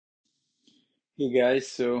Hey guys,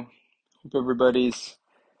 so hope everybody's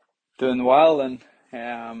doing well and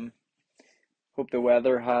um, hope the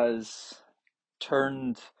weather has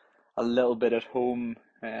turned a little bit at home.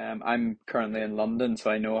 I'm currently in London, so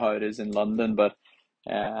I know how it is in London, but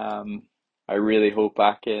um, I really hope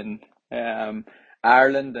back in um,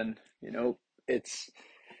 Ireland and it's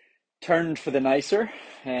turned for the nicer.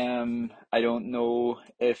 I don't know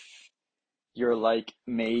if you're like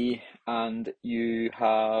me and you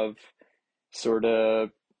have sort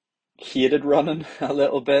of hated running a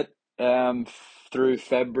little bit through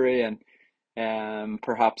February and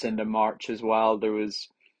perhaps into March as well. There was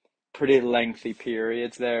pretty lengthy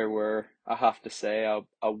periods there where I have to say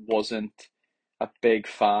I wasn't a big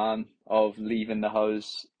fan of leaving the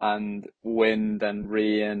house and wind and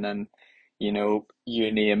rain and you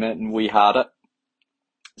name it and we had it.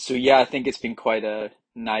 So yeah, I think it's been quite a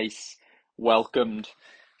nice welcomed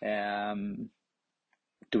um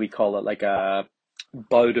do we call it like a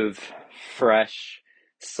bout of fresh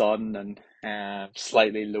sun and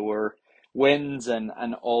slightly lower winds and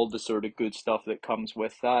all the sort of good stuff that comes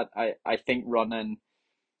with that. I think running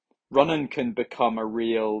can become a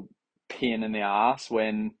real pain in the ass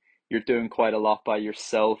when you're doing quite a lot by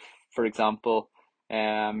yourself. For example,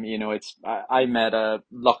 I met a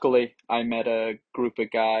luckily I met a group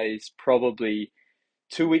of guys probably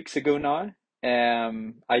 2 weeks ago now.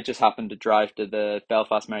 I just happened to drive to the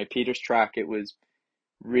Belfast Mary Peters track. It was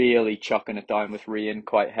really chucking it down with rain,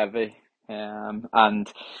 quite heavy. And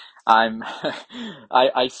I'm,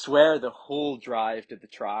 I swear the whole drive to the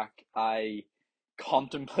track, I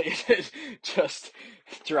contemplated just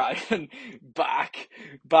driving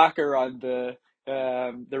back around the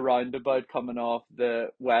roundabout coming off the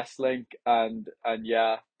West Link and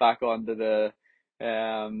yeah, back onto the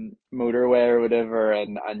motorway or whatever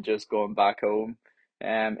and just going back home.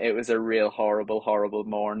 It was a real horrible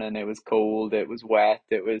morning. It was cold, it was wet,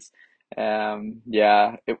 it was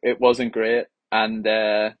yeah, it wasn't great. And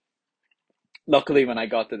luckily when I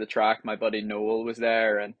got to the track, my buddy Noel was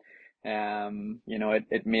there and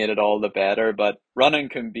it made it all the better. But running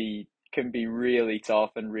can be really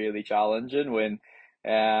tough and really challenging when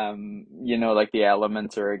like the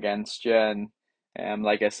elements are against you and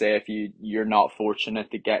like I say, if you're not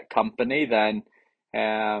fortunate to get company, then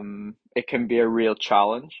it can be a real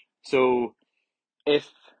challenge. So if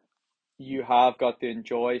you have got to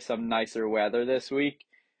enjoy some nicer weather this week,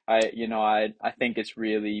 I think it's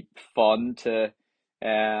really fun to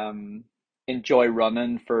um enjoy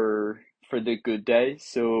running for the good days.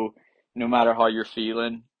 So no matter how you're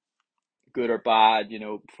feeling, good or bad,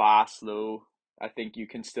 fast, slow, I think you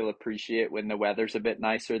can still appreciate when the weather's a bit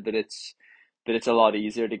nicer that it's a lot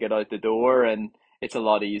easier to get out the door and it's a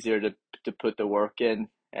lot easier to put the work in.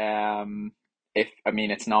 If I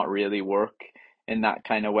mean it's not really work in that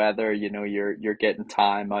kind of weather, you're getting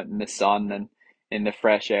time out in the sun and in the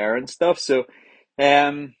fresh air and stuff. So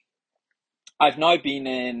um I've now been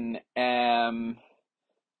in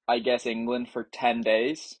I guess England for 10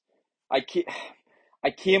 days. I ke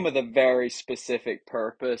I came with a very specific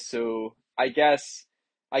purpose, so I guess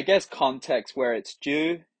context where it's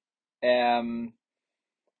due. Um,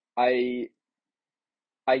 I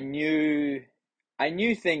I knew I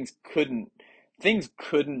knew things couldn't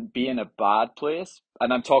be in a bad place,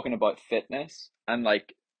 and I'm talking about fitness and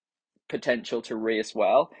like potential to race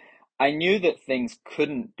well. I knew that things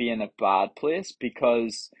couldn't be in a bad place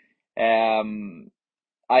because um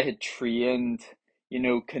I had trained,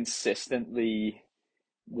 consistently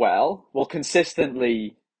well. Well,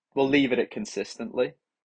 consistently, we'll leave it at consistently.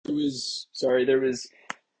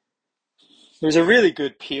 There was a really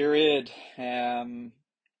good period. If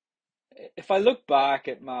I look back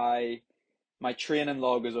at my training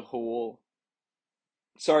log as a whole,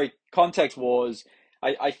 sorry, context was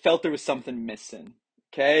I felt there was something missing.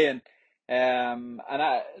 Okay, and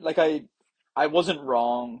I wasn't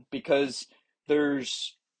wrong because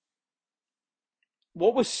there's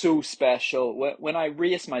what was so special when I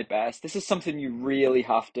race my best. This is something you really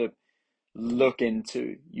have to look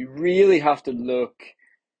into. You really have to look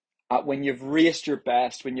at when you've raced your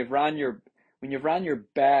best, when you've ran your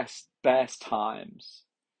best times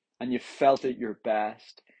and you've felt at your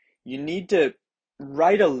best. You need to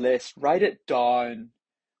write a list, write it down.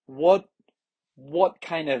 What what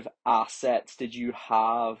kind of assets did you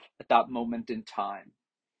have at that moment in time?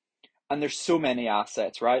 And there's so many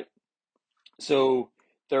assets, right? So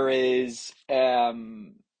there is there's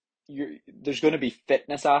going to be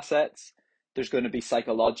fitness assets, there's going to be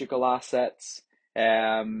psychological assets,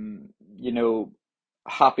 um, you know,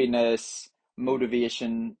 happiness,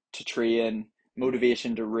 motivation to train,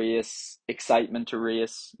 motivation to race, excitement to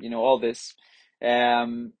race, all this.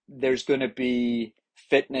 There's going to be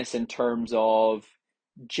fitness in terms of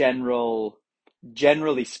general,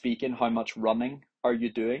 generally speaking, how much running are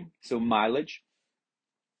you doing? So mileage.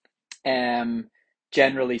 Um,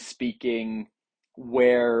 Generally speaking,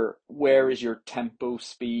 where is your tempo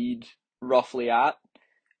speed roughly at?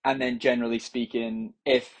 And then generally speaking,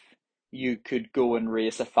 if you could go and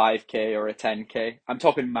race a 5K or a 10K, I'm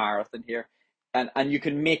talking marathon here, and you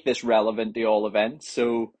can make this relevant to all events.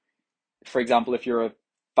 So, for example, if you're a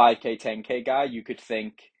 5K, 10K guy, you could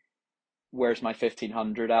think, where's my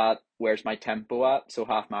 1500 at? Where's my tempo at? So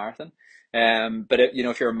half marathon. But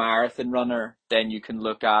if you're a marathon runner, then you can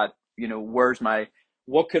look at,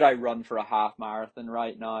 what could I run for a half marathon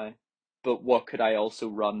right now? But what could I also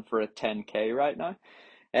run for a 10K right now?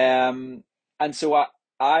 And so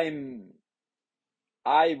I'm,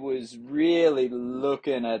 I was really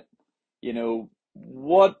looking at,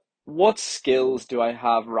 what skills do I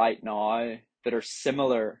have right now that are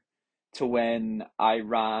similar to when I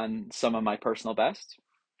ran some of my personal bests?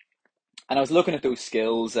 And I was looking at those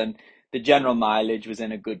skills, and the general mileage was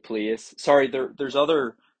in a good place. Sorry, there's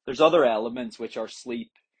other elements which are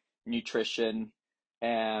sleep, nutrition,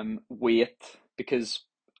 weight, because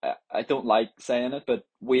I don't like saying it, but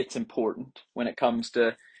weight's important when it comes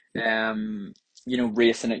to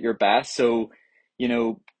racing at your best. So, you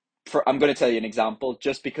know, I'm going to tell you an example.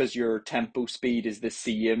 Just because your tempo speed is the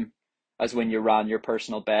same as when you ran your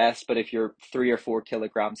personal best, but if you're 3 or 4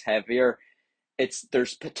 kilograms heavier,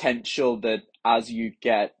 there's potential that as you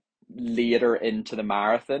get later into the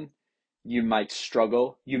marathon, you might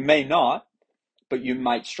struggle. You may not, but you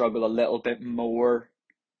might struggle a little bit more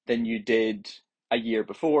than you did a year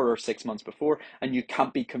before or 6 months before, and you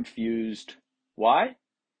can't be confused. Why?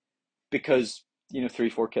 Because 3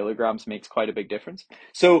 4 kilograms makes quite a big difference.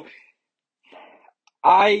 So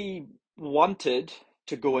I wanted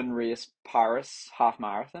to go and race Paris half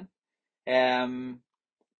marathon. Um,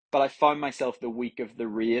 but I found myself the week of the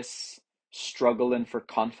race struggling for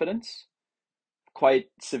confidence quite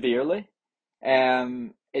severely.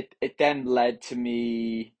 It then led to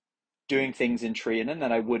me doing things in training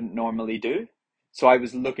that I wouldn't normally do. So I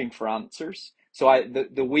was looking for answers. So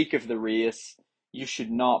the week of the race, you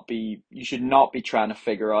should not be trying to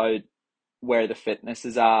figure out where the fitness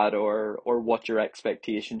is at, or what your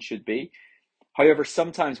expectations should be. However,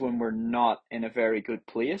 sometimes when we're not in a very good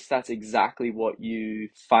place, that's exactly what you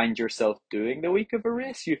find yourself doing the week of a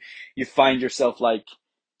race. You find yourself like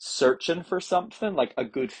searching for something, like a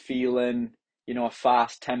good feeling, a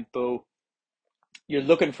fast tempo. You're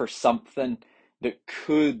looking for something that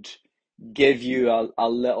could give you a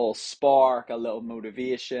little spark, a little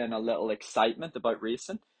motivation, a little excitement about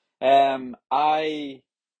racing. I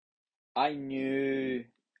knew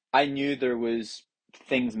I knew there was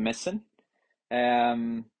things missing.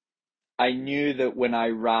 Um, I knew that when I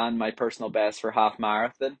ran my personal best for half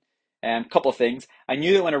marathon, couple of things. I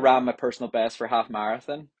knew that when I ran my personal best for half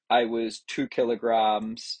marathon, I was 2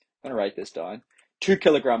 kilograms. I'm gonna write this down. 2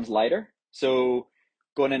 kilograms lighter. So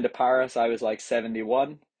going into Paris, I was like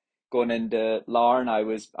 71. Going into Larne, I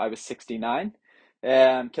was 69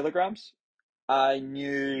 kilograms. I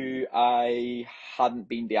knew I hadn't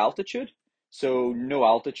been the altitude, so no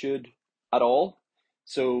altitude at all.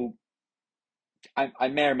 So I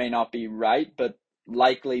may or may not be right, but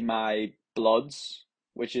likely my bloods,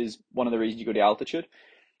 which is one of the reasons you go to altitude,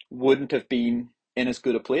 wouldn't have been in as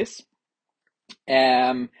good a place.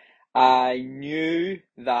 Um, I knew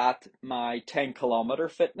that my 10 kilometer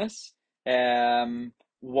fitness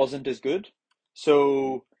wasn't as good.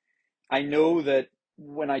 So I know that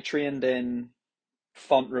when I trained in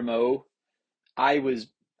Font-Romeu, I was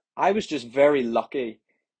I was just very lucky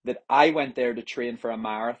that I went there to train for a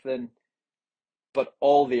marathon, but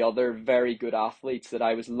all the other very good athletes that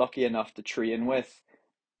I was lucky enough to train with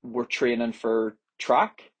were training for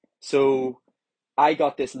track. So I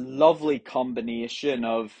got this lovely combination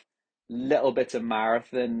of little bits of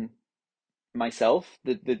marathon myself,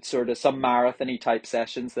 the sort of some marathony type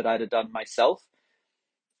sessions that I'd have done myself.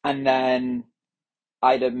 And then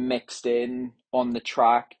I'd have mixed in on the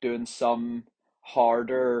track doing some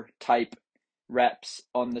harder type reps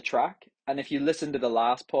on the track. And if you listen to the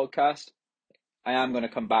last podcast, I am going to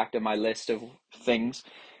come back to my list of things.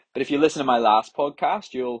 But if you listen to my last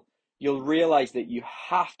podcast, you'll realize that you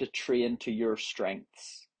have to train to your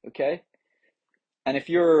strengths. Okay. And if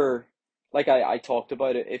you're like I talked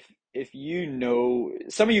about it, if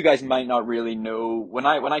some of you guys might not really know when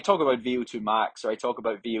I talk about VO2 max, or I talk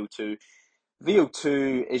about VO2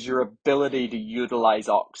 is your ability to utilize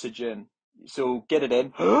oxygen. So get it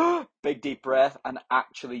in, big deep breath, and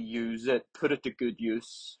actually use it, put it to good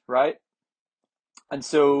use, right? And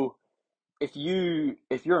so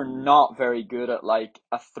if you're not very good at like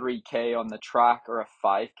a 3K on the track or a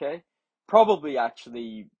 5K, probably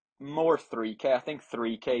actually more 3K. I think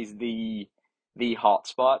 3K is the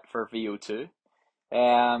hotspot for VO2.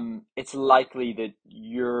 It's likely that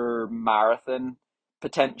your marathon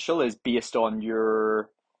potential is based on your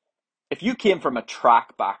if you came from a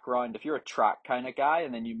track background, if you're a track kind of guy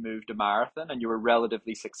and then you moved to marathon and you were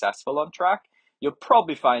relatively successful on track, you'll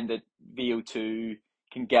probably find that VO2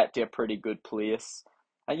 can get to a pretty good place.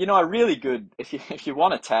 And a really good if you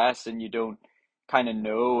want to test and you don't kind of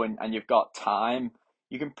know and you've got time,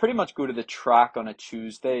 you can pretty much go to the track on a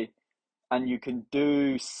Tuesday and you can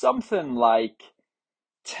do something like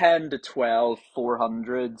 10 to 12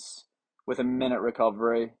 400s with a minute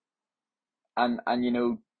recovery and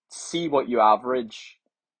see what you average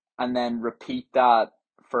and then repeat that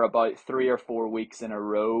for about 3 or 4 weeks in a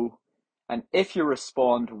row. And if you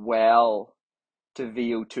respond well to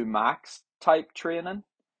VO2 max type training,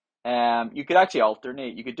 you could actually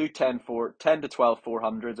alternate. You could do 10 to 12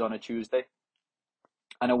 400s on a Tuesday,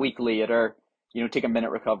 and a week later, take a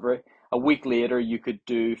minute recovery. A week later, you could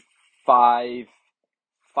do five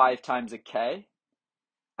five times a K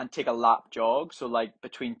and take a lap jog, so like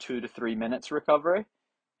between 2 to 3 minutes recovery.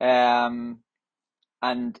 Um,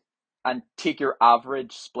 and take your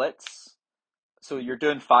average splits. So you're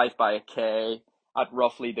doing 5 by a K at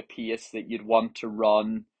roughly the pace that you'd want to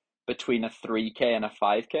run between a 3K and a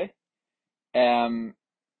 5K. Um,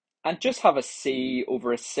 and just have a see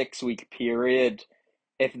over a 6 week period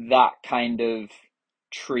if that kind of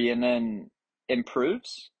training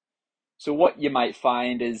improves. So what you might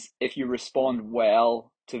find is if you respond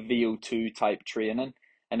well to VO2 type training,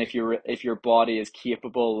 and if your body is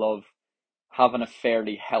capable of having a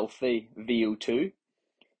fairly healthy VO2,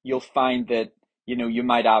 you'll find that you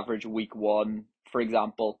might average week one, for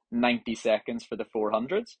example, 90 seconds for the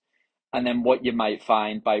 400s, and then what you might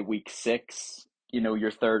find by week six,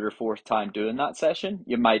 your third or fourth time doing that session,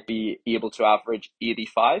 you might be able to average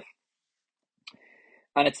 85.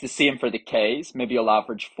 And it's the same for the Ks. Maybe you'll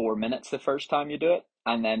average 4 minutes the first time you do it,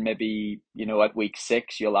 and then maybe at week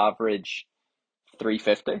six you'll average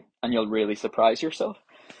 350, and you'll really surprise yourself.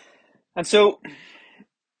 And so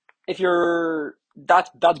if you're that's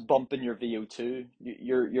bumping your VO2.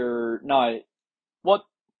 You're now what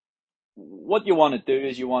what you want to do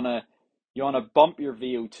is you want to bump your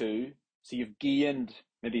VO2, so you've gained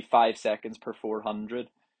maybe 5 seconds per 400,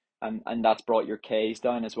 and that's brought your Ks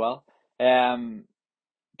down as well.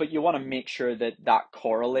 But you want to make sure that that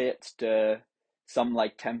correlates to some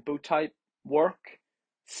like tempo type work,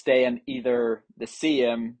 staying either the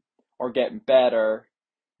same or getting better.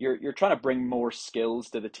 You're trying to bring more skills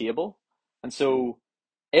to the table. And so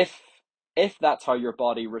if if that's how your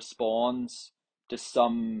body responds to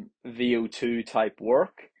some VO2 type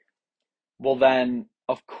work, well, then,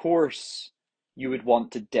 of course, you would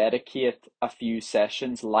want to dedicate a few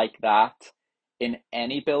sessions like that in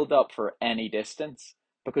any build up for any distance.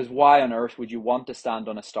 Because why on earth would you want to stand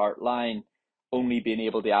on a start line only being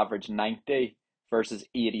able to average 90 versus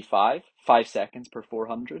 85, 5 seconds per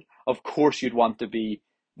 400? Of course, you'd want to be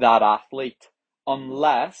that athlete,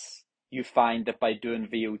 unless you find that by doing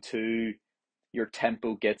VO2, your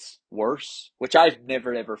tempo gets worse, which I've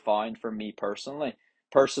never ever found for me personally,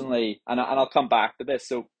 and I'll come back to this.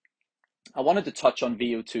 So I wanted to touch on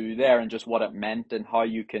VO2 there and just what it meant and how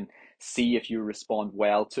you can see if you respond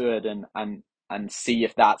well to it and see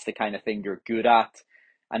if that's the kind of thing you're good at.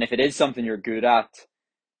 And if it is something you're good at,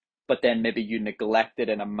 but then maybe you neglect it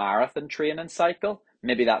in a marathon training cycle,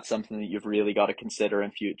 maybe that's something that you've really got to consider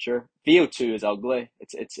in future. VO2 is ugly.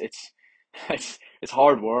 It's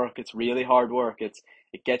hard work. It's really hard work. It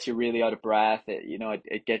gets you really out of breath.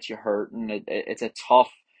 It gets you hurting. It's a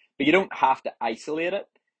tough, but you don't have to isolate it.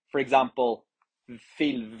 For example,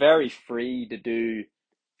 feel very free to do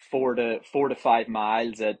 4 to 5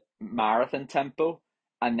 miles at marathon tempo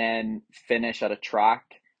and then finish at a track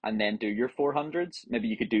and then do your 400s. Maybe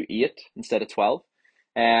you could do 8 instead of 12.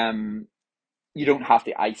 Um, you don't have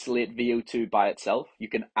to isolate VO2 by itself. You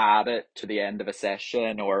can add it to the end of a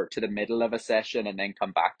session or to the middle of a session and then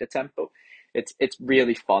come back to tempo. It's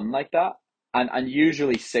really fun like that. And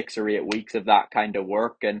usually 6 or 8 weeks of that kind of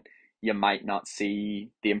work and you might not see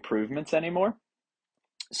the improvements anymore.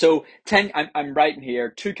 So I'm writing here,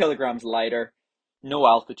 2 kilograms lighter, no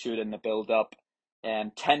altitude in the build up,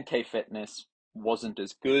 and 10K fitness wasn't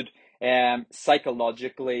as good.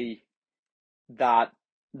 Psychologically, that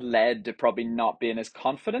led to probably not being as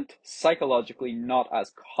confident, psychologically not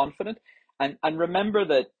as confident. And remember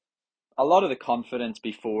that a lot of the confidence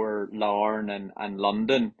before Larne and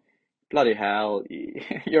London, bloody hell,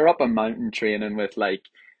 you're up a mountain training with like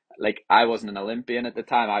like I wasn't an Olympian at the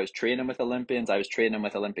time. I was training with Olympians. I was training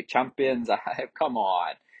with Olympic champions. Come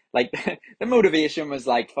on, like the motivation was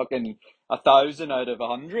like fucking 1,000 out of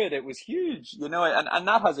 100. It was huge, and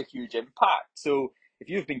that has a huge impact. So if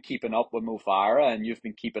you've been keeping up with Mo Farah and you've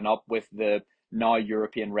been keeping up with the now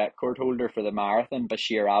European record holder for the marathon,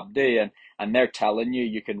 Bashir Abdi, and they're telling you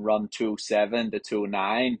you can run 207 to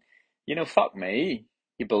 209, fuck me.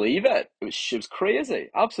 You believe it? It was crazy,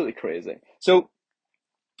 absolutely crazy. So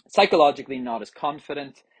psychologically not as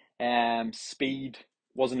confident. Speed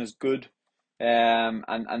wasn't as good.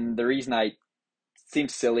 And the reason I seem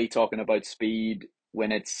silly talking about speed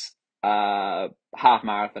when it's half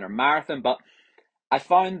marathon or marathon, but I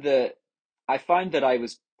found that I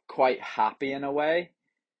was quite happy in a way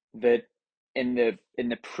that in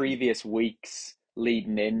the previous weeks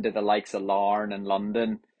leading into the likes of Larne and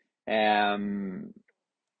London, um,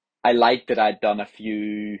 I liked that I'd done a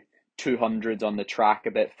few 200s on the track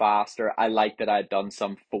a bit faster. I liked that I'd done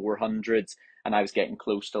some 400s and I was getting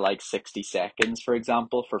close to like 60 seconds, for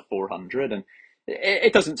example, for 400. And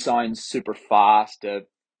it doesn't sound super fast to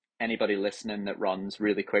anybody listening that runs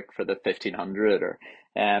really quick for the 1500 or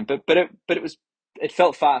but it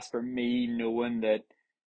felt fast for me knowing that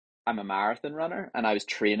I'm a marathon runner and I was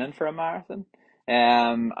training for a marathon.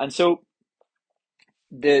 And so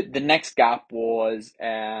the next gap was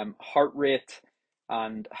heart rate,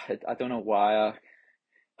 and I don't know why.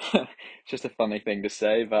 It's just a funny thing to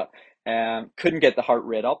say, but couldn't get the heart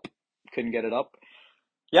rate up, couldn't get it up.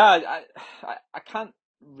 Yeah, I can't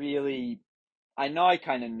really. I know I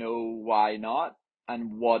kind of know why not,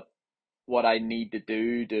 and what I need to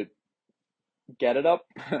do to get it up.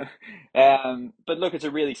 But look, it's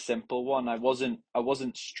a really simple one. I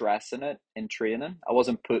wasn't stressing it in training. I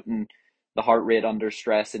wasn't putting the heart rate under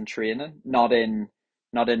stress in training. Not in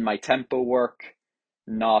my tempo work,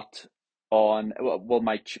 not on well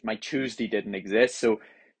my Tuesday didn't exist. So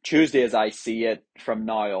Tuesday as I see it from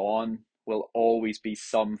now on will always be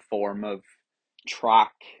some form of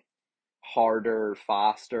track, harder,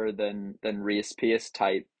 faster than race pace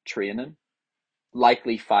type training.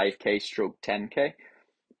 Likely 5K stroke 10K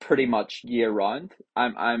pretty much year round. I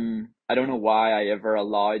don't know why I ever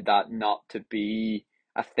allowed that not to be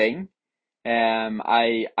a thing.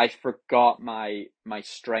 I forgot my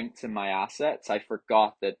strengths and my assets. I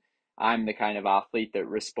forgot that I'm the kind of athlete that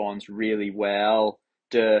responds really well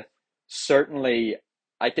to certainly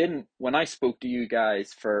I didn't when I spoke to you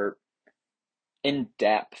guys for in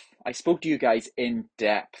depth. I spoke to you guys in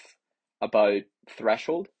depth about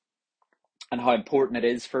threshold and how important it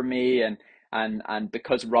is for me and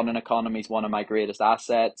because running economy is one of my greatest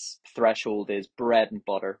assets, threshold is bread and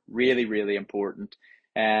butter, really really important.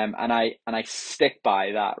 And I stick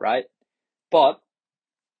by that, right? But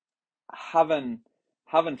having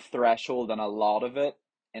having threshold and a lot of it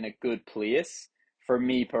in a good place for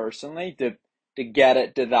me personally to get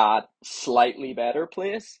it to that slightly better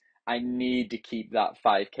place, I need to keep that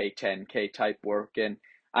 5K 10K type work in.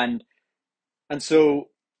 And and so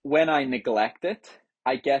when I neglect it,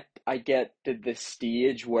 I get to this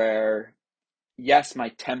stage where yes, my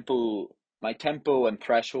tempo and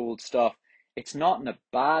threshold stuff, it's not in a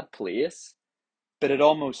bad place, but it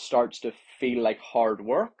almost starts to feel like hard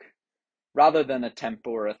work rather than a tempo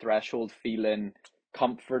or a threshold feeling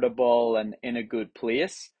comfortable and in a good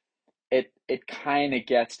place. It kind of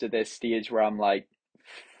gets to this stage where I'm like,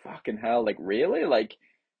 fucking hell, like really? Like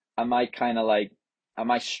am I kind of like,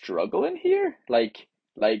 am I struggling here? Like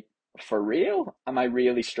for real? Am I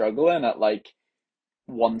really struggling at like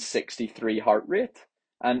 163 heart rate?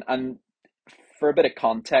 And for a bit of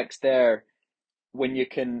context there, when you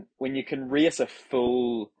can race a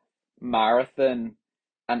full marathon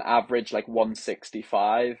and average like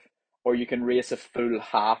 165, or you can race a full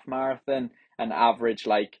half marathon and average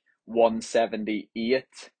like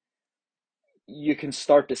 178, you can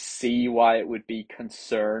start to see why it would be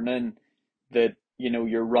concerning that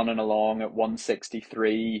you're running along at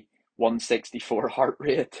 163, 164 heart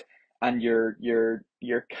rate and you're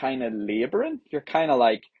kind of laboring. You're kind of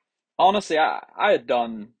like, honestly, I had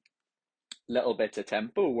done little bits of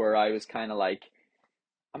tempo where I was kind of like,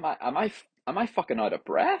 am I fucking out of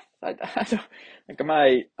breath? I don't like,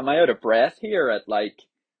 am I out of breath here at like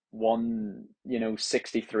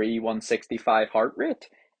 63, 165 heart rate?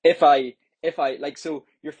 If I like, so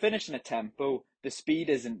you're finishing a tempo, the speed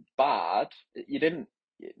isn't bad. You didn't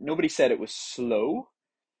Nobody said it was slow,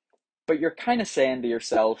 but you're kind of saying to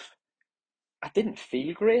yourself, I didn't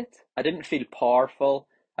feel great. I didn't feel powerful.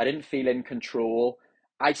 I didn't feel in control.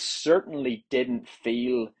 I certainly didn't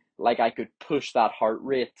feel like I could push that heart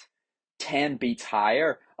rate 10 beats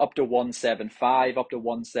higher, up to 175, up to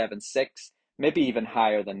 176, maybe even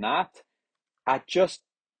higher than that. I just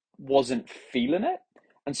wasn't feeling it.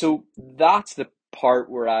 And so that's the part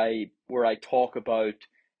where I talk about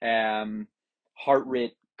um heart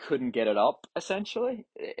rate couldn't get it up essentially.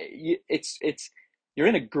 It's you're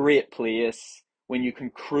in a great place when you can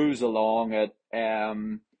cruise along at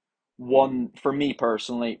one, for me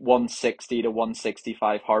personally, 160 to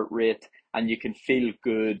 165 heart rate, and you can feel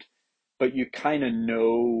good, but you kind of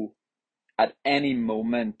know at any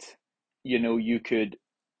moment, you could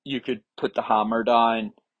put the hammer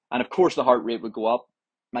down, and of course the heart rate would go up,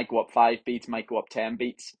 might go up 5 beats, might go up 10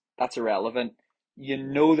 beats. That's irrelevant. You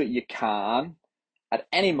know that you can at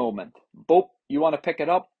any moment. Boop, you want to pick it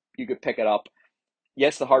up, you could pick it up.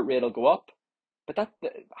 Yes, the heart rate will go up, but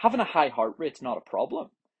having a high heart rate's not a problem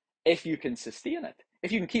if you can sustain it.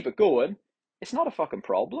 If you can keep it going, it's not a fucking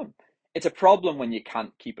problem. It's a problem when you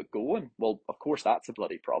can't keep it going. Well, of course that's a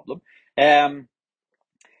bloody problem. Um,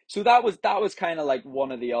 so that was kind of like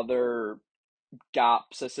one of the other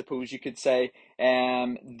gaps, I suppose you could say.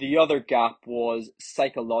 The other gap was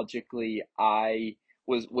psychologically, I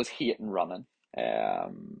was hating running.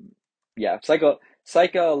 Yeah,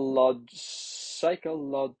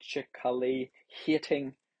 psychologically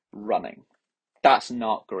hating running. That's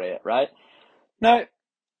not great, right? Now,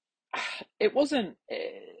 it wasn't.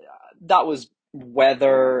 That was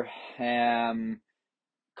weather.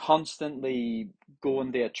 Constantly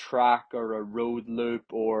going to a track or a road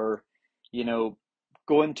loop, or you know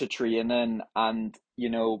going to training, and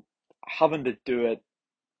having to do it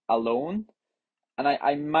alone. And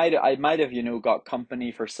I might have got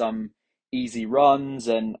company for some easy runs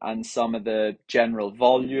and some of the general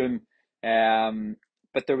volume, um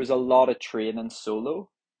but there was a lot of training solo,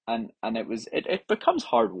 and it becomes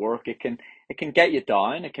hard work. It can get you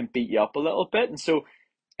down, it can beat you up a little bit. And so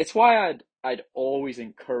it's why I'd always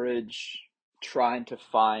encourage trying to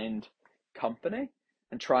find company,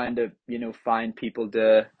 and trying to find people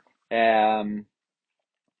to um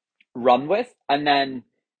run with. And then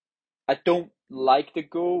I don't like to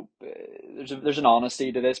go. There's an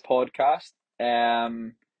honesty to this podcast,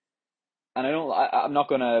 and I'm not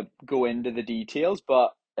gonna go into the details,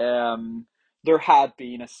 but there had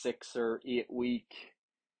been a 6 or 8 week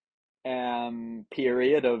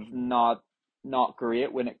period of not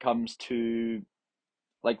great when it comes to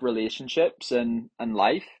like relationships and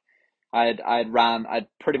life. I'd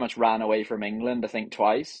pretty much ran away from England, I think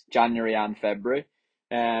twice, January and February,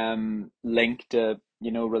 linked to,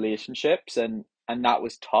 relationships, and that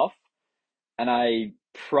was tough. And I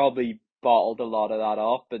probably bottled a lot of that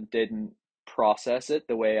up and didn't process it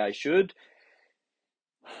the way I should.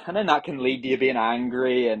 And then that can lead to you being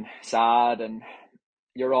angry and sad, and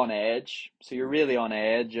you're on edge. So you're really on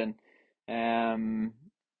edge, and um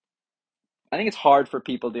I think it's hard for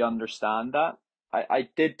people to understand that. I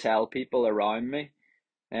did tell people around me,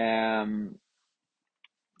 um,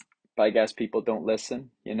 but I guess people don't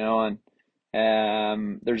listen, and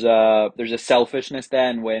there's a selfishness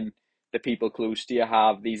then when the people close to you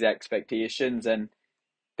have these expectations, and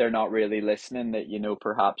they're not really listening, that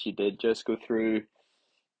perhaps you did just go through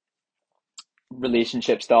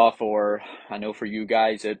relationship stuff. Or I know for you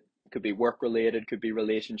guys it could be work related, could be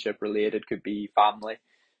relationship related, could be family.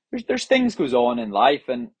 There's things goes on in life,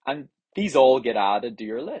 and these all get added to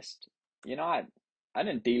your list. I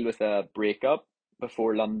didn't deal with a breakup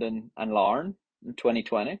before London and Larne in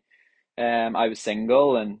 2020. I was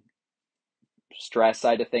single, and stress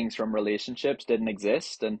side of things from relationships didn't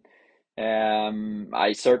exist. And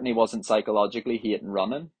I certainly wasn't psychologically hating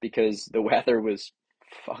running, because the weather was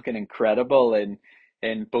fucking incredible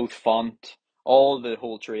in both Font, all the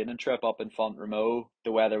whole training trip up in Font Romeu,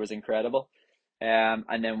 the weather was incredible.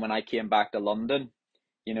 And then when I came back to London,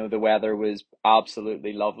 the weather was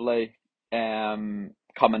absolutely lovely.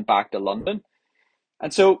 Coming back to London,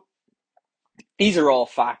 and so these are all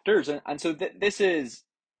factors, and so this is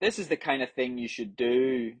the kind of thing you should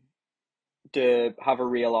do to have a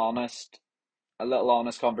little honest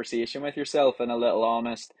conversation with yourself, and a little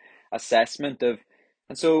honest assessment of.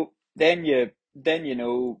 And so then you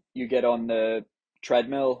get on the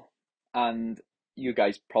treadmill, and you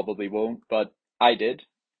guys probably won't, but I did.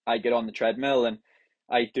 I get on the treadmill, and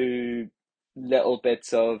I do little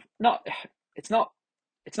bits of, not it's not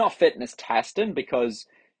it's not fitness testing, because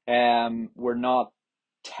we're not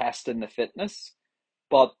testing the fitness,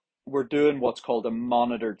 but we're doing what's called a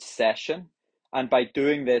monitored session. And by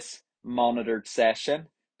doing this monitored session,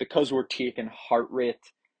 because we're taking heart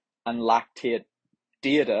rate and lactate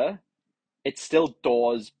data, it still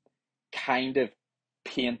does kind of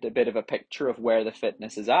paint a bit of a picture of where the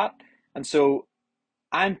fitness is at. And so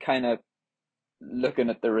I'm kind of looking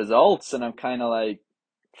at the results, and I'm kind of like,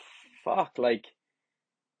 fuck, like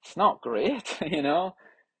it's not great, you know.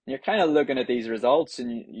 You're kind of looking at these results,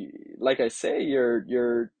 and like I say,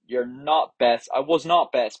 you're not best. I was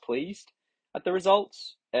not best pleased at the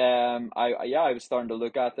results. Yeah, I was starting to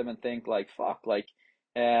look at them and think like, fuck, like,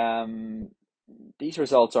 um, these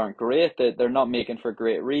results aren't great. They're not making for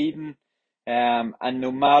great reading. And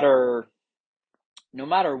no matter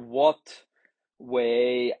what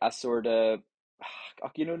way I sort of,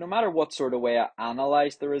 no matter what sort of way I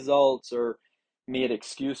analyzed the results or made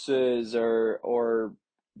excuses or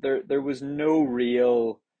there was no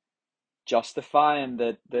real justifying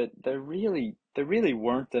that they really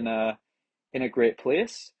weren't in a great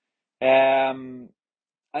place. Um,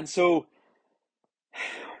 and so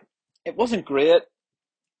it wasn't great,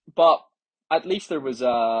 but at least there was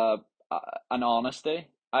a an honesty.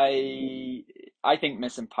 I think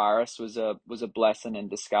missing Paris was a blessing in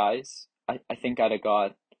disguise. I think I'd have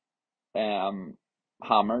got um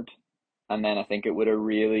hammered, and then I think it would have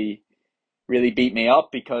really beat me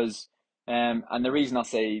up because and the reason I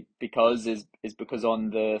say because is because on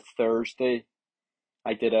the Thursday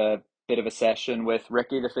I did a bit of a session with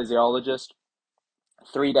Ricky, the physiologist.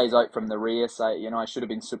 3 days out from the race, I should have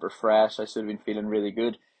been super fresh. I should have been feeling really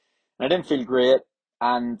good. And I didn't feel great.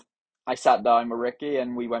 And I sat down with Ricky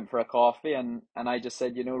and we went for a coffee and I just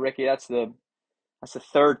said, Ricky, that's the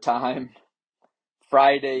third time,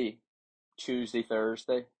 Friday, Tuesday,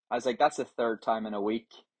 Thursday. I was like, that's the third time in a week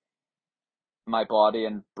my body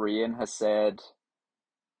and brain has said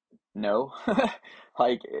no.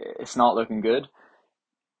 Like it's not looking good.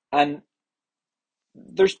 And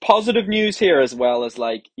there's positive news here as well as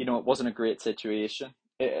like, it wasn't a great situation.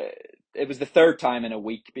 It was the third time in a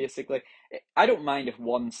week, basically. I don't mind if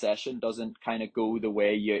one session doesn't kind of go the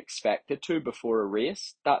way you expect it to before a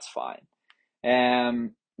race. That's fine.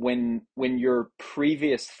 When your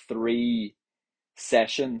previous three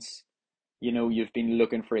sessions, you've been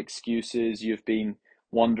looking for excuses, you've been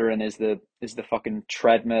wondering is the fucking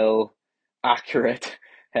treadmill accurate,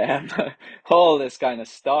 um all this kind of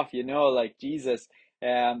stuff, like Jesus.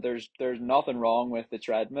 There's nothing wrong with the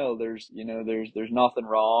treadmill. There's nothing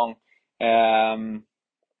wrong. um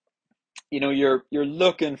you're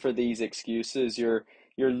looking for these excuses. You're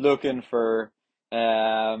looking for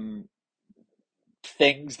um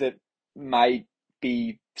things that might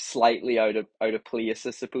be slightly out of place,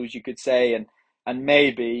 I suppose you could say, and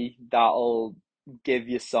maybe that'll give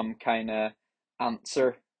you some kind of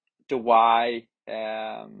answer to why,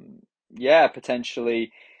 yeah,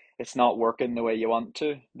 potentially it's not working the way you want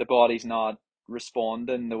to. The body's not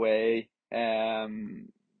responding the way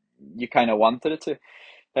you kind of wanted it to.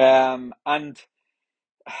 And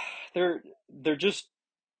there there just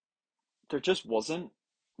there just wasn't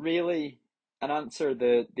really an answer.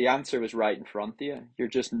 The answer was right in front of you. You're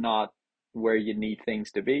just not where you need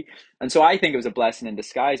things to be. And so I think it was a blessing in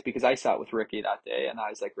disguise because I sat with Ricky that day and I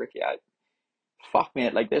was like, Ricky, fuck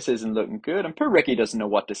mate, like this isn't looking good. And poor Ricky doesn't know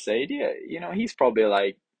what to say to you. He's probably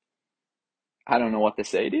like, I don't know what to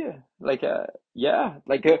say to you. Like, yeah,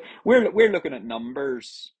 like we're looking at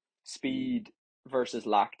numbers, speed versus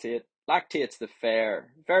lactate. Lactate's the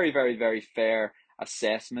fair, very, very, very fair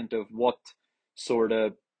assessment of what sort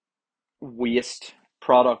of waste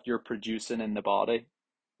product you're producing in the body,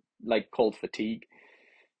 like called fatigue.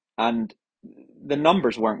 And the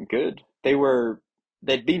numbers weren't good.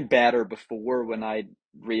 They'd been better before when I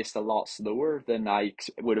raced a lot slower than I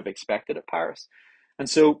would have expected at Paris. And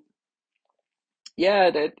so,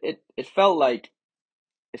 yeah, it felt like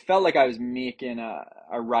I was making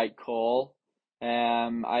a right call.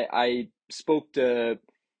 I spoke to,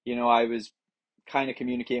 I was kind of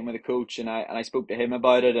communicating with a coach, and I spoke to him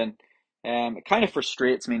about it, and it kind of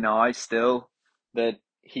frustrates me now still that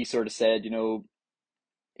he sort of said,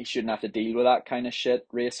 he shouldn't have to deal with that kind of shit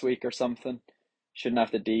race week or something. Shouldn't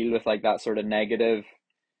have to deal with like that sort of negative.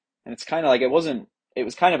 And it's kind of like it was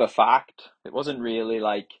kind of a fact. It wasn't really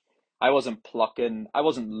like I wasn't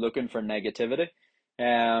looking for negativity.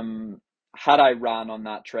 Um, had I ran on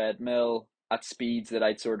that treadmill at speeds that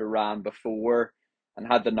I'd sort of ran before and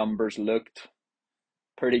had the numbers looked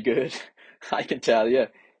pretty good, I can tell you,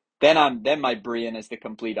 then my brain is the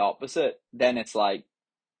complete opposite. Then it's like,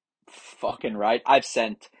 fucking right. I've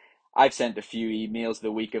sent a few emails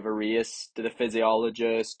the week of a race to the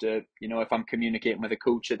physiologist, if I'm communicating with a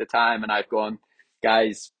coach at the time, and I've gone,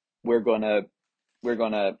 guys, we're gonna we're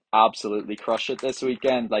gonna absolutely crush it this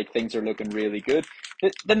weekend. Like things are looking really good.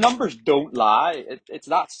 The numbers don't lie. It's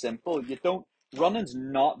that simple. You don't Running's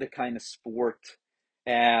not the kind of sport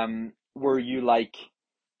where you like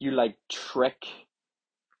trick.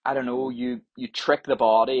 I don't know, you trick the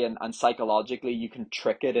body, and psychologically you can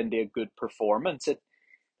trick it into a good performance.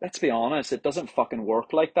 let's be honest, it doesn't fucking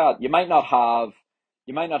work like that. You might not have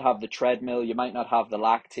the treadmill, you might not have the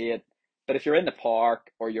lactate, but if you're in the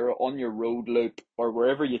park or you're on your road loop or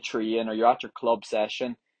wherever you train or you're at your club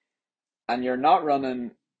session and you're not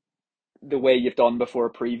running the way you've done before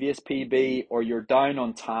a previous PB or you're down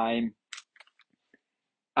on time,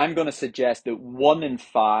 I'm going to suggest that 1 in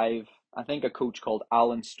 5, I think a coach called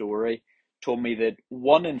Alan Story told me that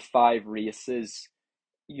 1 in 5 races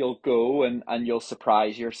you'll go and you'll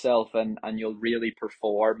surprise yourself and you'll really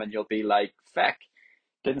perform and you'll be like, feck,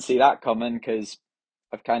 didn't see that coming because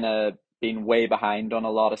I've kind of been way behind on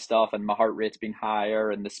a lot of stuff and my heart rate's been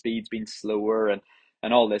higher and the speed's been slower and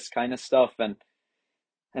all this kind of stuff. And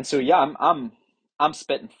so yeah, I'm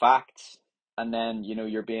spitting facts, and then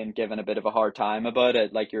you're being given a bit of a hard time about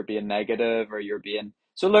it, like you're being negative or you're being.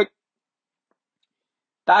 So look,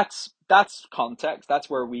 that's context. That's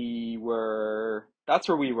where we were at.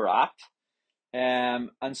 And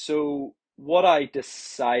so what I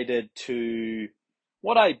decided to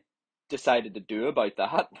do about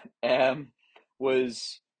that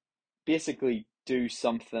was basically do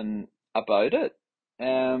something about it.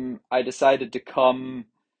 I decided to come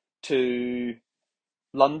to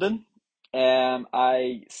London.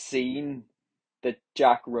 I seen that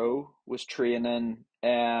Jack Rowe was training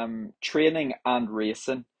and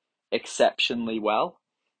racing exceptionally well.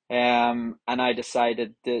 And I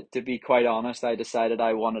decided to be quite honest, I decided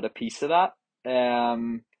I wanted a piece of that.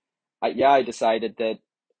 I decided that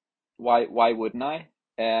why wouldn't I?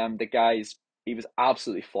 He was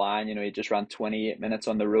absolutely flying. He just ran 28 minutes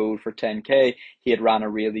on the road for 10K. He had ran a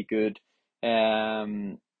really good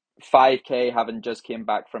 5K, having just came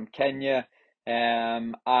back from Kenya.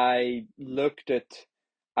 Um, I looked at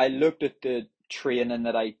I looked at the training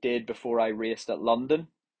that I did before I raced at London,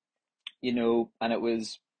 and it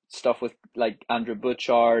was stuff with like Andrew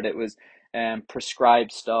Butchard. It was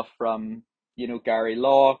prescribed stuff from Gary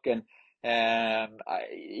Locke, and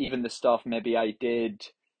even the stuff maybe I did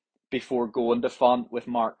before going to Font with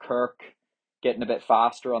Mark Kirk, getting a bit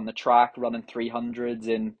faster on the track, running 300s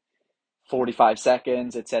in 45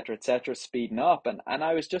 seconds, etc., speeding up. And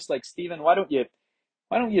I was just like, Stephen, why don't you,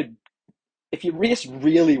 if you race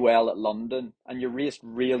really well at London and you raced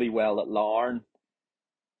really well at Larne,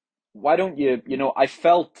 why don't I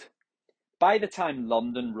felt by the time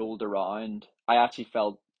London rolled around, I actually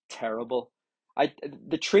felt terrible.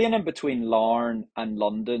 The training between Larne and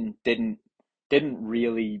London didn't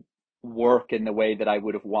really work in the way that I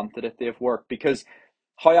would have wanted it to have worked, because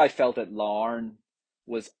how I felt at Larne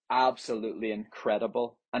was absolutely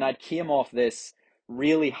incredible. And I came off this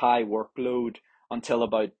really high workload until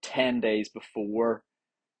about 10 days before,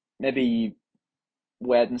 maybe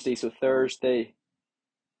Wednesday, so Thursday,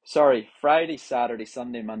 sorry, Friday, Saturday,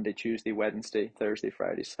 Sunday, Monday, Tuesday, Wednesday, Thursday,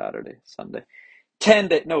 Friday, Saturday, Sunday. 10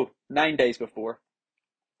 day, no, 9 days before.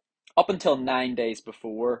 Up until 9 days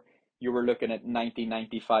before, you were looking at 90,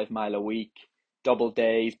 95 mile a week, double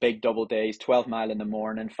days, big double days, 12 mile in the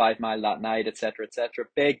morning, 5 mile that night, etc., etc.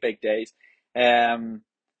 Big, big days. Um,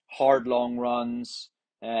 Hard long runs,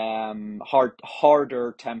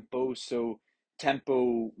 harder tempo. So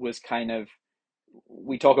tempo was kind of,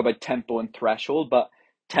 we talk about tempo and threshold, but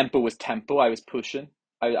tempo was tempo. I was pushing.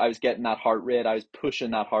 I was getting that heart rate. I was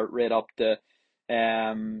pushing that heart rate up to,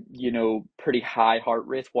 pretty high heart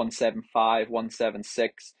rate, 175,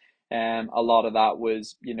 176. A lot of that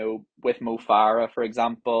was, with Mo Farah, for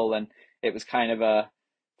example, and it was kind of a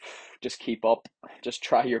just keep up, just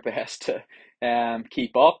try your best to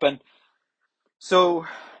keep up. And so,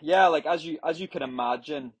 yeah, like as you can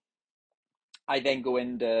imagine, I then go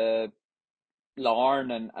into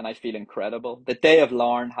Larne and I feel incredible. The day of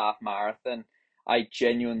Larne half marathon, I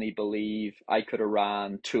genuinely believe I could have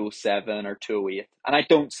ran 207 or 208. And I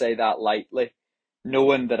don't say that lightly,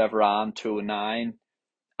 knowing that I've ran 209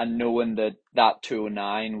 and knowing that that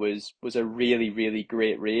 209 was a really, really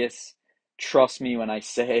great race. Trust me when I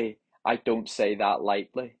say I don't say that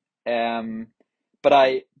lightly. Um, but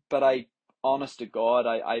I, honest to God,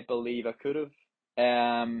 I believe I could have.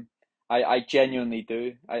 I genuinely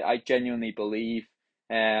do. I genuinely believe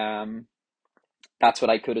um, that's what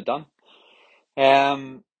I could have done.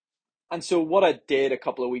 Um, and so what I did a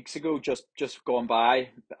couple of weeks ago, just gone by,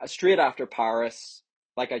 straight after Paris,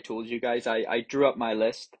 like I told you guys, I drew up my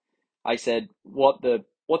list. I said what the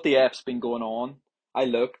F's been going on. I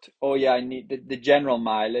looked. Oh yeah, I need the general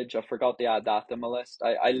mileage. I forgot to add that to my list.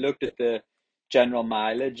 I looked at the general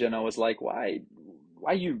mileage and I was like, why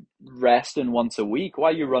you resting once a week? Why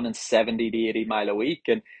are you running 70 to 80 mile a week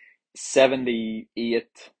and 78,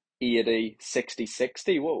 80, 60,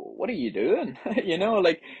 60? What are you doing?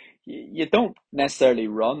 Like you don't necessarily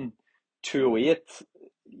run 208,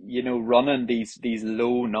 running these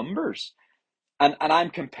low numbers. And I'm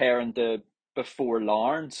comparing to before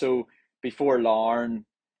Larn. So before Larn,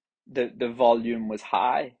 the volume was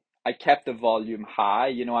high. I kept the volume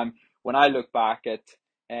high. When I look back at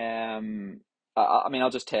I mean, I'll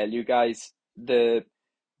just tell you guys the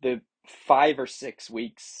 5 or 6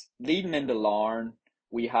 weeks leading into Larn,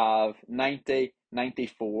 we have 90,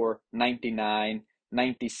 94, 99,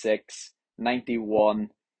 96, 91,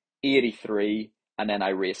 83, and then I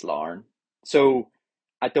race Larn. So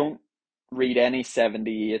I don't read any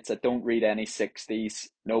 78s, I don't read any 60s.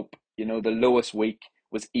 Nope. The lowest week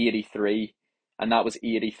was 83, and that was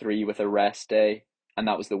 83 with a rest day, and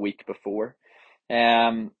that was the week before.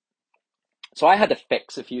 Um, so I had to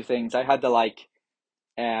fix a few things. I had to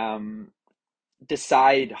um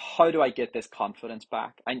decide, how do I get this confidence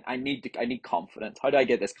back? I need confidence. How do I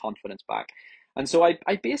get this confidence back? And so I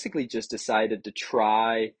basically just decided to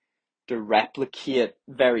try to replicate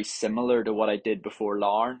very similar to what I did before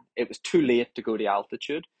Larn. It was too late to go to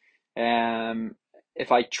altitude. Um,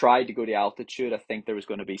 if I tried to go to altitude, I think there was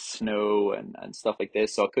going to be snow and stuff like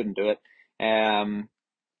this, so I couldn't do it.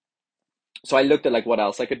 So I looked at like what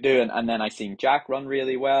else I could do, and then I seen Jack run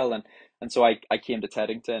really well, and so I came to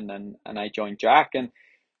Teddington and I joined Jack, and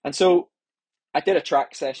so I did a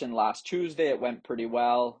track session last Tuesday. It went pretty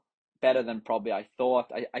well, better than probably I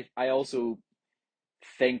thought. I also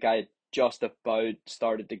think I just about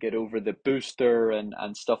started to get over the booster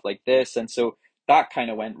and stuff like this, and so that kind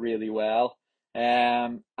of went really well.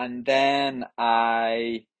 And then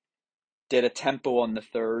I did a tempo on the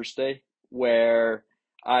Thursday where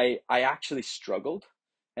I actually struggled.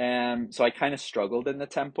 So I kind of struggled in the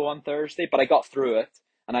tempo on Thursday, but I got through it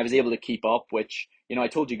and I was able to keep up, which, I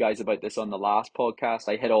told you guys about this on the last podcast.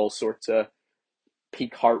 I hit all sorts of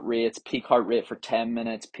peak heart rates, peak heart rate for 10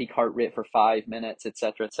 minutes, peak heart rate for 5 minutes,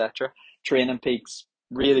 etc., etc. Training peaks,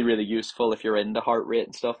 really, really useful if you're into heart rate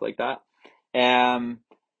and stuff like that. Um,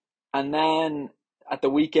 and then at the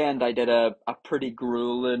weekend, I did a pretty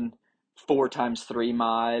grueling 4 times 3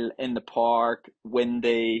 mile in the park,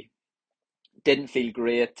 windy, didn't feel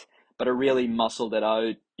great, but I really muscled it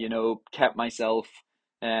out, kept myself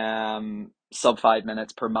sub 5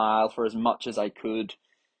 minutes per mile for as much as I could.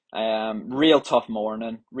 Real tough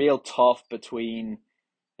morning, real tough between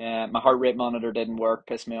my heart rate monitor didn't work,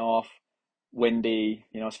 pissed me off. Windy,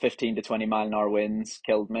 it's 15 to 20 mile an hour winds,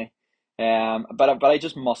 killed me. But I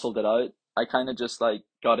just muscled it out. I kind of just like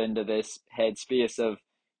got into this headspace of,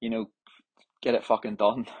 you know, get it fucking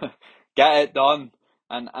done, get it done,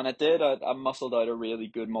 and I did. I muscled out a really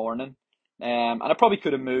good morning. And I probably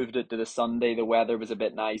could have moved it to the Sunday. The weather was a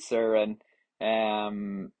bit nicer, and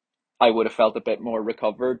I would have felt a bit more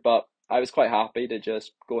recovered. But I was quite happy to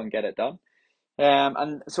just go and get it done.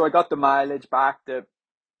 And so I got the mileage back to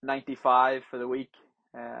 95 for the week.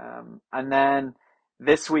 And then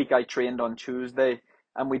this week I trained on Tuesday,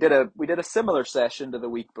 and we did a similar session to the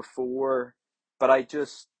week before, but I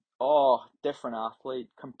just, different athlete,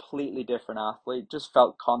 completely different athlete. Just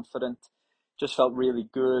felt confident, just felt really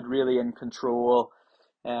good, really in control.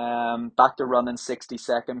 Back to running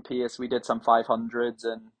 60-second pace. We did some 500s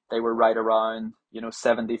and they were right around,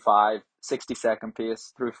 75, 60-second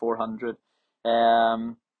pace through 400.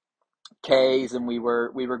 Um, Ks, and we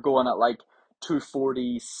were going at like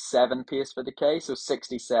 247 pace for the K, so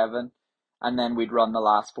 67, and then we'd run the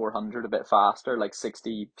last 400 a bit faster, like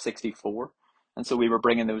 60, 64. And so we were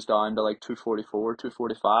bringing those down to like 244,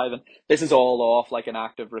 245, and this is all off like an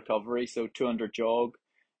active recovery, so 200 jog.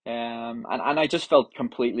 And I just felt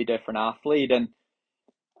completely different athlete, and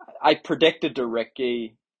I predicted to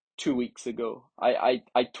Ricky 2 weeks ago. I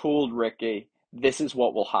told Ricky this is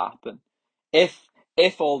what will happen. If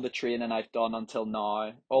if all the training I've done until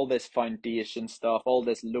now, all this foundation stuff, all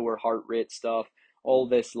this lower heart rate stuff, all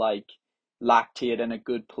this like lactate in a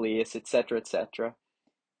good place, etc., etc.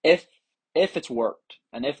 If if it's worked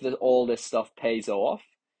and if all this stuff pays off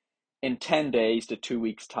in 10 days to 2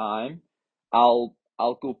 weeks time, I'll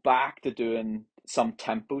go back to doing some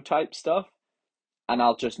tempo type stuff, and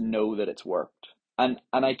I'll just know that it's worked. And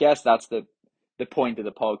I guess that's the point of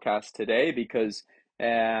the podcast today, because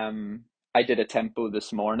I did a tempo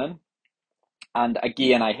this morning, and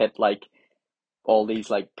again I hit like all these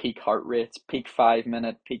like peak heart rates, peak 5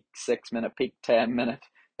 minute, peak 6 minute, peak 10 minute,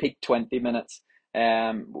 peak 20 minutes,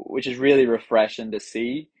 which is really refreshing to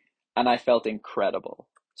see, and I felt incredible.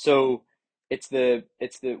 So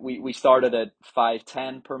we started at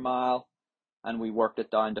 5:10 per mile, and we worked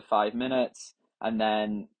it down to 5 minutes. And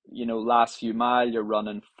then, last few mile, you're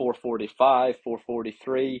running 4:45,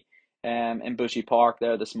 4:43, in Bushy Park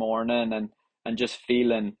there this morning, and just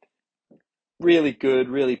feeling really good,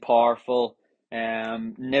 really powerful.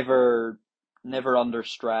 Never under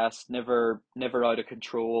stress, never out of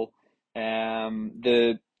control.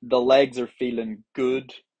 The legs are feeling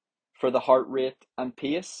good for the heart rate and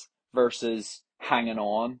pace versus hanging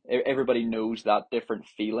on. Everybody knows that different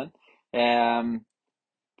feeling. Um,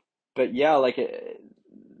 but yeah,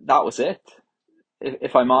 that was it.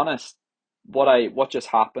 If I'm honest, what just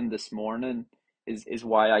happened this morning is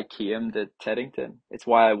why I came to Teddington. It's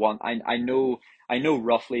why I know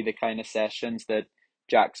roughly the kind of sessions that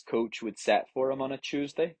Jack's coach would set for him on a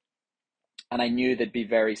Tuesday, and I knew they'd be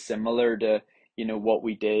very similar to what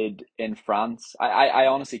we did in France. I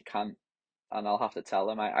honestly can't, and I'll have to tell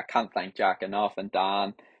him, I can't thank Jack enough, and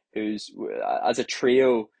Dan, who's as a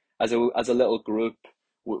trio, as a little group,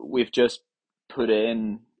 we've just put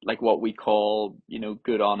in like what we call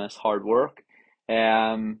good, honest, hard work,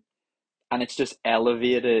 um, and it's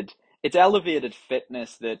elevated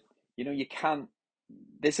fitness that you can't.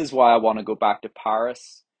 This is why I want to go back to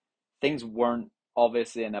Paris. Things weren't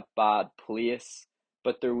obviously in a bad place,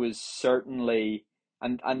 but there was certainly,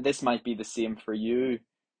 and this might be the same for you,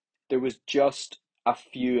 there was just a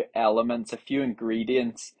few elements, a few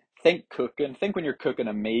ingredients. Think cooking, think when you're cooking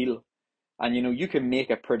a meal and you can make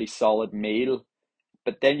a pretty solid meal,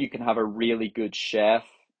 but then you can have a really good chef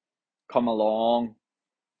come along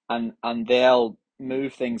and they'll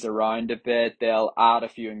move things around a bit, they'll add a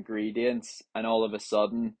few ingredients, and all of a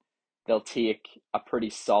sudden they'll take a pretty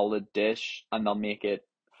solid dish and they'll make it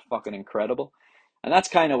fucking incredible. And that's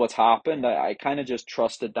kind of what's happened. I kind of just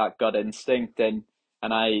trusted that gut instinct, and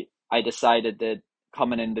I decided that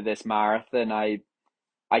coming into this marathon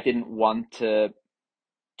I didn't want to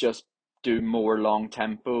just do more long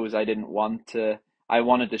tempos. I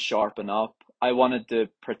wanted to sharpen up. I wanted to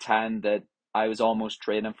pretend that I was almost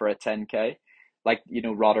training for a 10K. Like,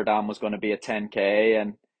 Rotterdam was going to be a 10K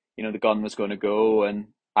and, the gun was going to go and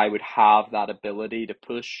I would have that ability to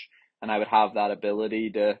push and I would have that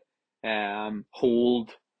ability to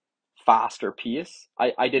hold faster pace.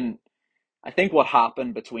 I didn't, I think what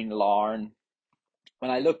happened between Larne,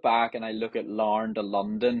 when I look back and I look at Larne to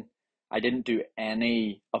London, I didn't do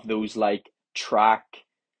any of those like track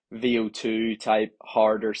VO2 type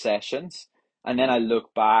harder sessions. And then I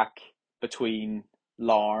look back between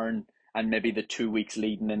Larne and maybe the 2 weeks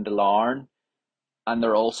leading into Larne, and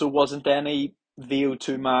there also wasn't any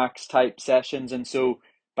VO2 max type sessions. And so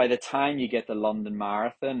by the time you get the London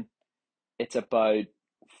Marathon, it's about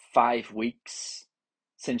 5 weeks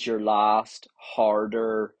since your last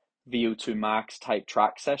harder VO2 max type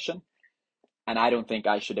track session. And I don't think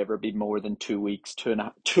I should ever be more than 2 weeks,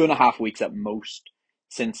 2.5 weeks at most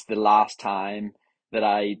since the last time that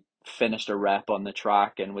I finished a rep on the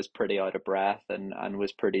track and was pretty out of breath and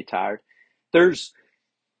was pretty tired. There's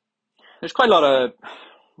there's quite a lot of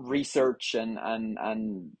research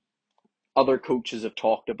and other coaches have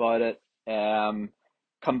talked about it,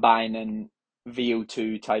 combining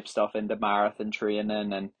VO2 type stuff into marathon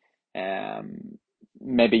training and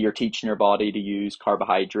maybe you're teaching your body to use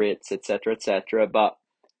carbohydrates, etc., etc. But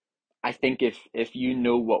I think if you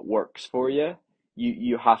know what works for you,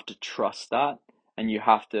 you have to trust that and you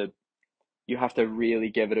have to really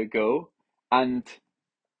give it a go. And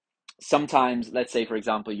sometimes, let's say for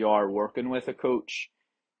example, you are working with a coach,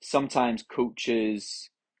 sometimes coaches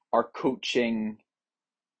are coaching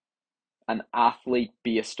an athlete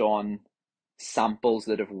based on samples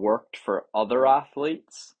that have worked for other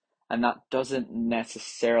athletes, and that doesn't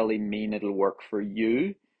necessarily mean it'll work for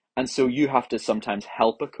you. And so you have to sometimes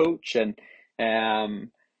help a coach, and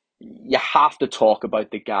um, you have to talk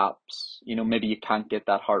about the gaps. Maybe you can't get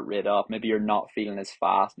that heart rate up. Maybe you're not feeling as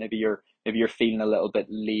fast. Maybe you're feeling a little bit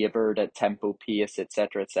labored at tempo, pace,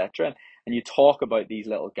 etc., etc. And you talk about these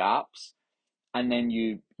little gaps, and then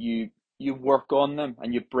you work on them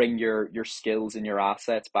and you bring your skills and your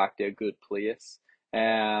assets back to a good place.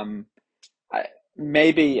 Um, I,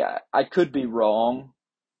 maybe I could be wrong,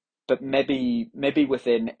 but maybe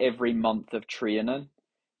within every month of training,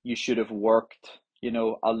 you should have worked,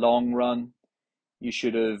 a long run. You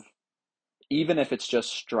should have, even if it's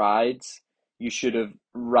just strides, you should have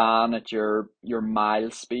ran at your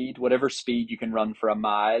mile speed, whatever speed you can run for a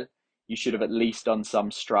mile. You should have at least done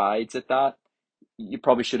some strides at that. You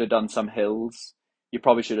probably should have done some hills. You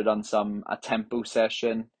probably should have done a tempo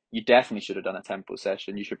session. You definitely should have done a tempo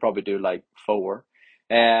session. You should probably do like four.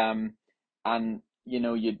 Um, and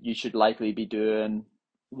you should likely be doing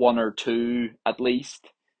one or two at least,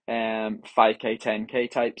 5K,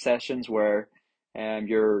 10K type sessions where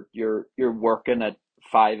you're working at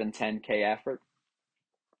 5 and 10K effort.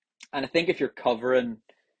 And I think if you're covering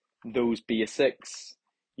those basics,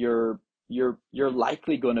 you're you're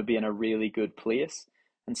likely going to be in a really good place.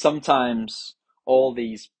 And sometimes all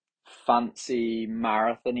these fancy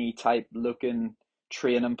marathony type looking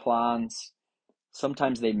training plans.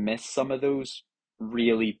 Sometimes they miss some of those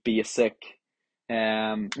really basic.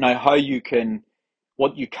 Now,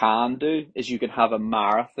 what you can do is you can have a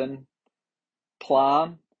marathon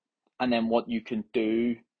plan, and then what you can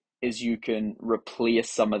do is you can replace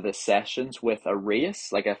some of the sessions with a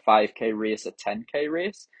race, like a 5K race, a 10K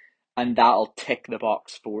race, and that'll tick the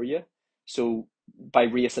box for you. So by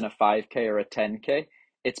racing a 5K or a 10K,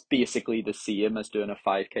 it's basically the same as doing a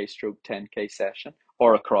 5K stroke 10K session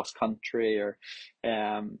or a cross country or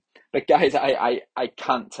but guys, I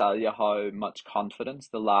can't tell you how much confidence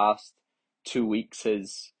the last 2 weeks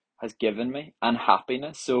has given me and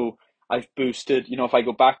happiness. So I've boosted, if I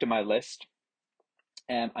go back to my list,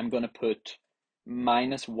 I'm going to put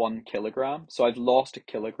 -1 kilogram. So I've lost a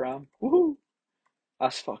kilogram. Woohoo!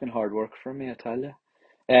 That's fucking hard work for me, I tell you.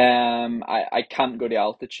 I can't go to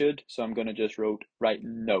altitude, so I'm going to just write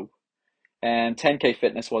no. 10K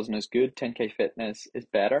fitness wasn't as good. 10K fitness is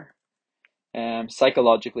better.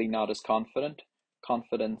 Psychologically not as confident.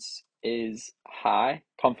 Confidence is high.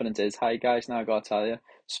 Confidence is high, guys. Now I gotta tell you,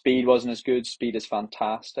 speed wasn't as good. Speed is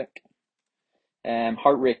fantastic.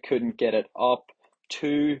 Heart rate couldn't get it up.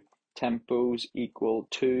 Two tempos equal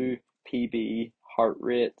two PB heart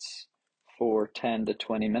rates for 10 to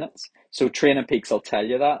 20 minutes. So Training Peaks will tell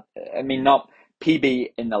you that. I mean, not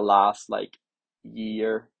PB in the last like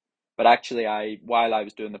year, but actually while I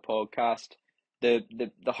was doing the podcast,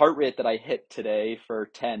 the heart rate that I hit today for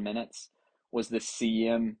 10 minutes was the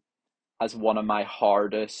same as one of my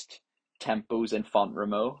hardest tempos in Font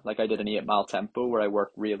Romeu. Like I did an 8 mile tempo where I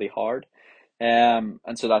worked really hard. And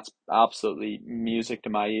so that's absolutely music to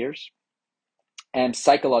my ears. And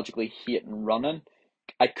psychologically hating running,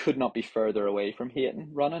 I could not be further away from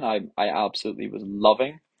hating running. I absolutely was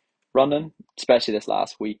loving running, especially this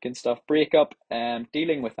last week and stuff. Breakup,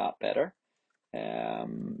 dealing with that better.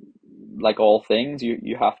 Um, like all things,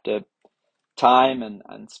 you have to time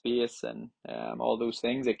and space and all those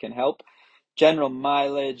things. It can help. General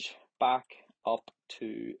mileage back up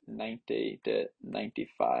to 90 to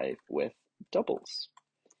 95 with doubles.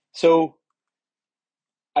 So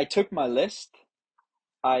I took my list.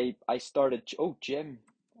 I started. Oh, gym.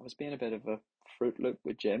 I was being a bit of a Fruit Loop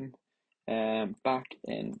with gym. Back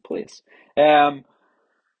in place. Um,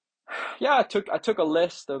 yeah, I took a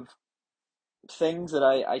list of things that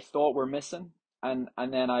I thought were missing, and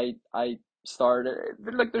then I started.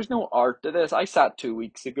 Like, there's no art to this. I sat 2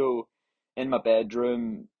 weeks ago in my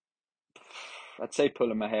bedroom. I'd say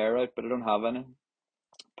pulling my hair out, but I don't have any.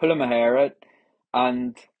 Pulling my hair out,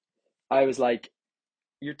 and I was like,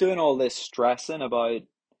 "You're doing all this stressing about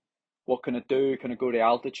what can it do? Can it go to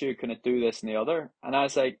altitude? Can it do this and the other?" And I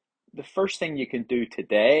was like, the first thing you can do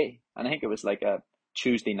today, and I think it was like a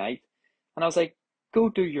Tuesday night, and I was like, go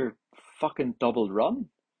do your fucking double run.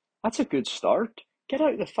 That's a good start. Get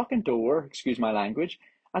out the fucking door, excuse my language,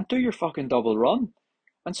 and do your fucking double run.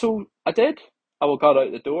 And so I did. Got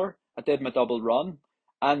out the door. I did my double run,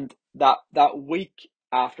 and that week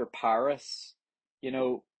after Paris, you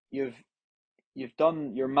know, you've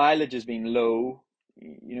done your mileage has been low.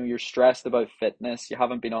 You're stressed about fitness. You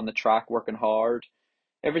haven't been on the track working hard.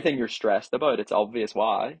 Everything you're stressed about, it's obvious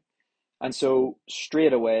why. And so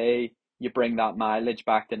straight away, you bring that mileage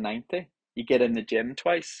back to 90. You get in the gym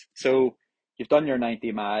twice. So you've done your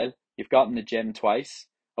 90 mile, you've got in the gym twice.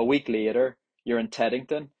 A week later, you're in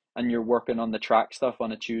Teddington and you're working on the track stuff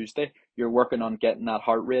on a Tuesday. You're working on getting that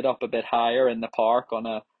heart rate up a bit higher in the park on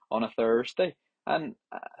a Thursday. And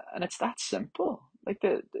it's that simple. Like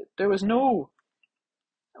there was no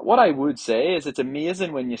what I would say is it's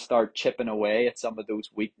amazing when you start chipping away at some of those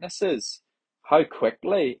weaknesses, how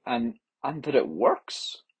quickly and that it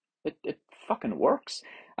works. It fucking works.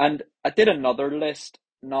 And I did another list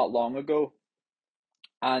not long ago,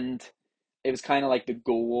 and it was kind of like the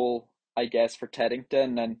goal, I guess, for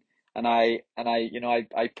Teddington, and I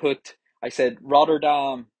I said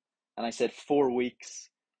Rotterdam, and I said 4 weeks,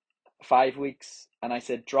 5 weeks, and I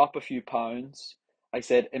said drop a few pounds. I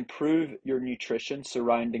said improve your nutrition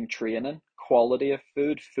surrounding training, quality of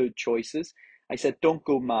food, food choices. I said don't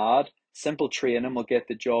go mad. Simple training will get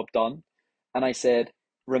the job done. And I said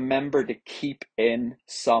remember to keep in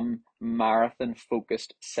some marathon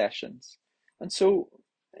focused sessions. And so,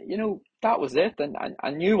 that was it. And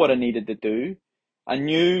I knew what I needed to do. I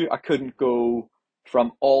knew I couldn't go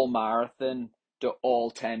from all marathon to all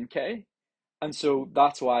 10K, and so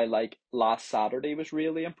that's why like last Saturday was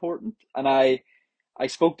really important. And I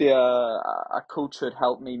spoke to a coach who had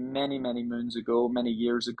helped me many moons ago, many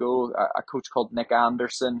years ago, a coach called Nick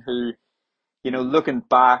Anderson, who, looking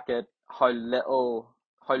back at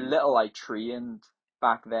how little I trained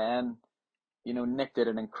back then. Nick did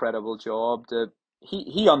an incredible job.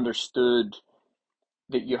 He understood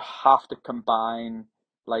that you have to combine,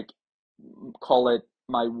 like, call it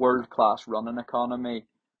my world class running economy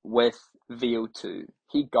with VO2.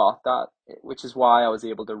 He got that, which is why I was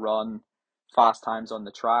able to run fast times on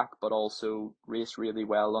the track, but also race really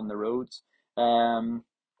well on the roads. Um,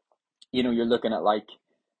 you're looking at like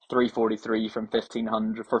 3:43 from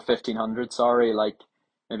 1500 for 1500, sorry, like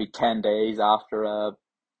maybe 10 days after a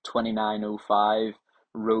 29:05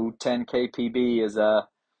 road 10K PB is a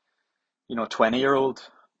 20-year-old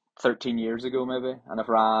 13 years ago maybe, and I've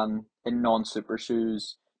ran in non-super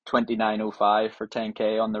shoes 29:05 for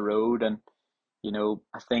 10K on the road. And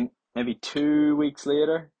I think maybe 2 weeks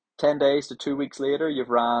later, 10 days to 2 weeks later, you've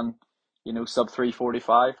ran sub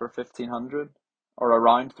 3:45 for 1500, or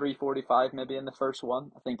around 3:45 maybe in the first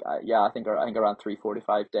one. I think around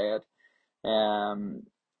 3:45 dead. um,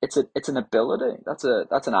 it's an ability. That's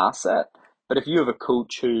an asset. But if you have a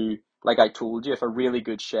coach who, like I told you, if a really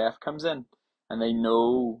good chef comes in and they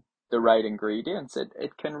know the right ingredients,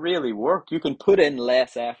 it can really work. You can put in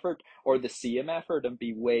less effort or the same effort and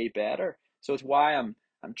be way better. So it's why I'm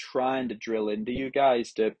trying to drill into you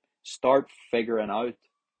guys to start figuring out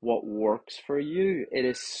what works for you. It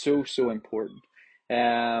is so, so important.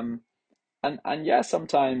 Um, and yeah,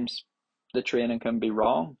 sometimes the training can be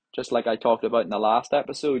wrong. Just like I talked about in the last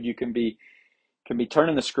episode, you can be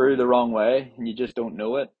turning the screw the wrong way and you just don't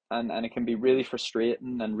know it. And it can be really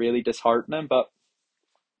frustrating and really disheartening. But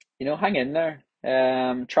hang in there.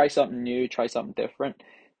 Try something new, try something different.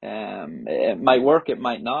 It might work, it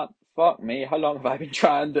might not. Fuck me, how long have I been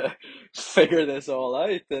trying to figure this all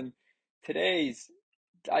out? And today's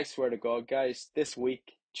I swear to God, guys, this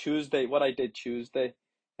week, Tuesday, what I did Tuesday,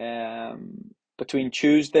 between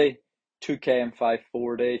Tuesday, 2K and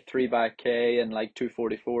 540, 3 by K and like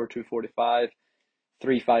 244, 245,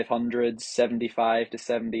 3 500s, 75 to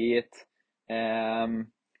 78, and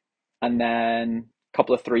then a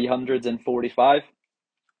couple of 300s and 45.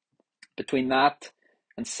 Between that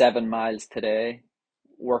and 7 miles today,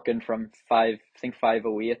 working from I think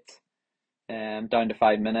 508, down to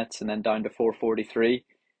 5 minutes and then down to 443.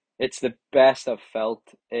 It's the best I've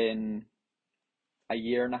felt in a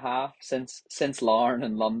year and a half since Larne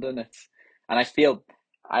in London. And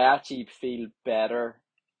I actually feel better.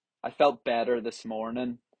 I felt better this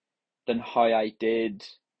morning than how I did,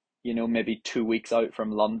 maybe 2 weeks out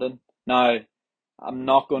from London. Now, I'm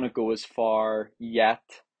not going to go as far yet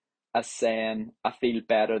as saying I feel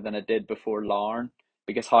better than I did before Larne,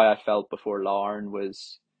 because how I felt before Larne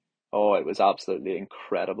was, oh, it was absolutely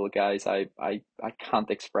incredible, guys. I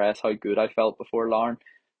can't express how good I felt before Larne,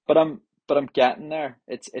 but I'm getting there.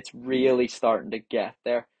 It's really starting to get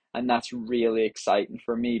there, and that's really exciting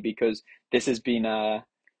for me because this has been a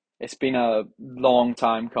it's been a long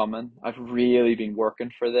time coming. I've really been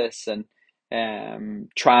working for this and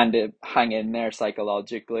trying to hang in there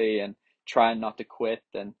psychologically and trying not to quit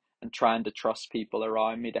and trying to trust people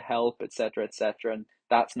around me to help, etc., etc. And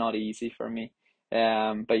that's not easy for me.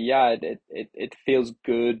 But yeah, it feels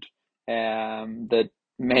good that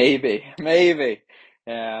maybe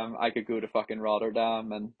I could go to fucking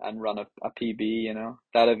Rotterdam and run a PB,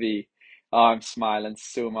 That'd be, oh, I'm smiling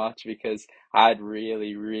so much because I'd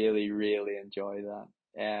really, really, really enjoy that.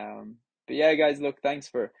 But yeah, guys, look, thanks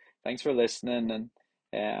for listening, and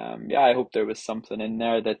yeah, I hope there was something in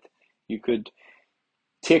there that you could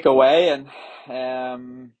take away and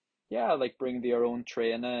yeah, like bring to your own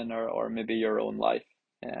training or maybe your own life.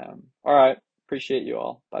 All right, appreciate you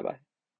all. Bye bye.